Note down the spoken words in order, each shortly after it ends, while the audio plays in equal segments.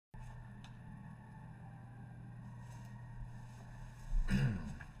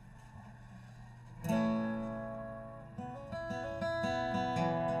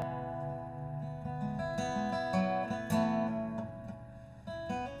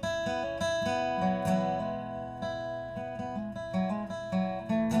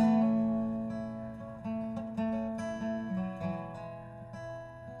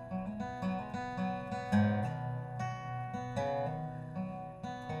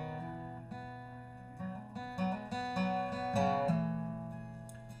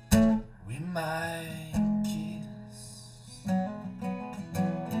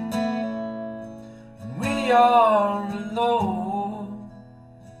are alone,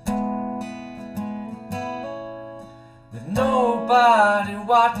 with nobody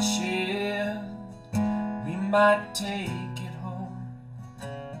watching, we might take it home.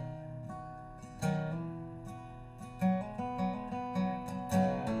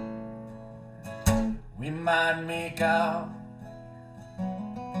 We might make out,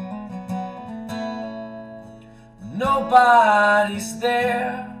 nobody's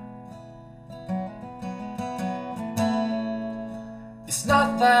there. It's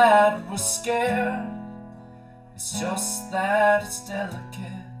not that we're scared, it's just that it's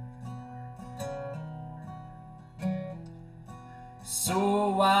delicate. So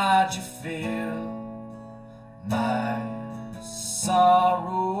why'd you feel my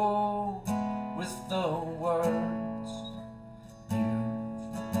sorrow with the words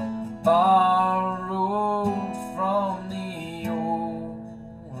you've borrowed from the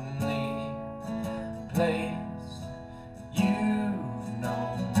only place you've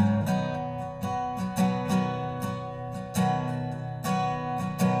known?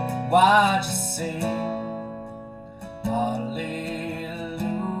 Why'd you sing hallelujah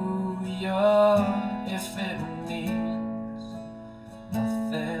if it means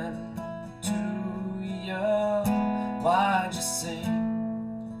nothing to you? Why'd you sing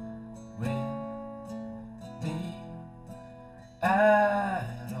with me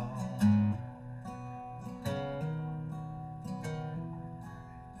at all?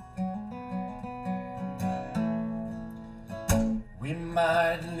 We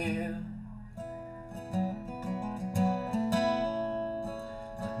might live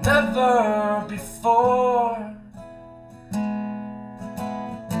never before,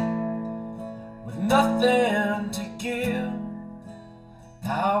 with nothing to give.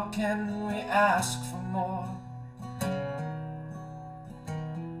 How can we ask for more?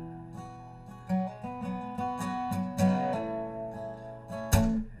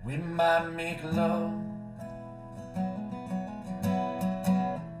 We might make love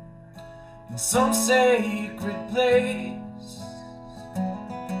in some sacred place.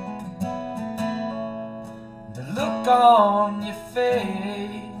 The look on your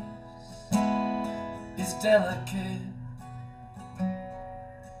face is delicate.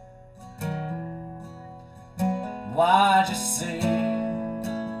 Why'd you say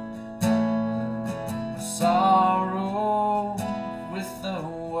sorrow with the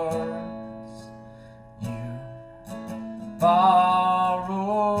words you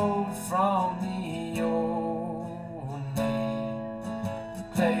borrowed from the only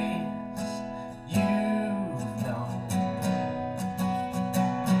place you've known?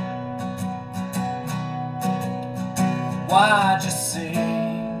 Why'd you sing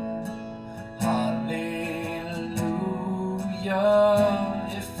hallelujah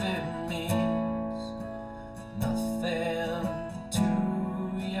if it means nothing to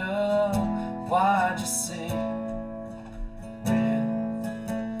you? Why'd you sing with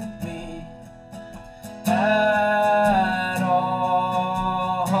me at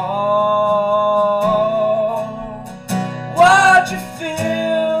all? Why'd you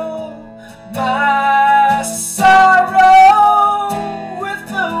feel my sorrow with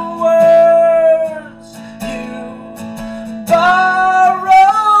the words you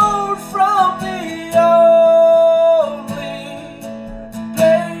borrowed from the only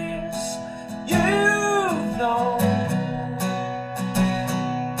place you've known?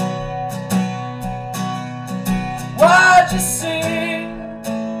 Why'd you sing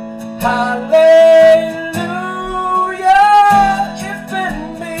hallelujah if it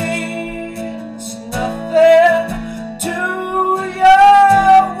means nothing to you?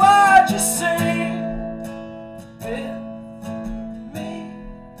 Why'd you sing with me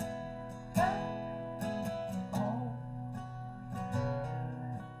at all?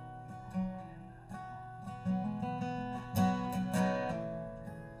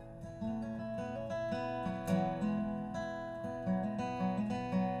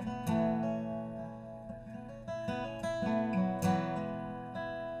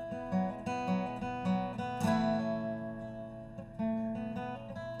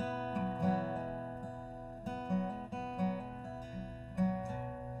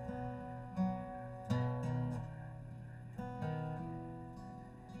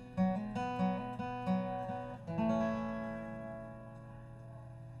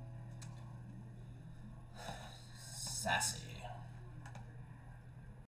 Sassy.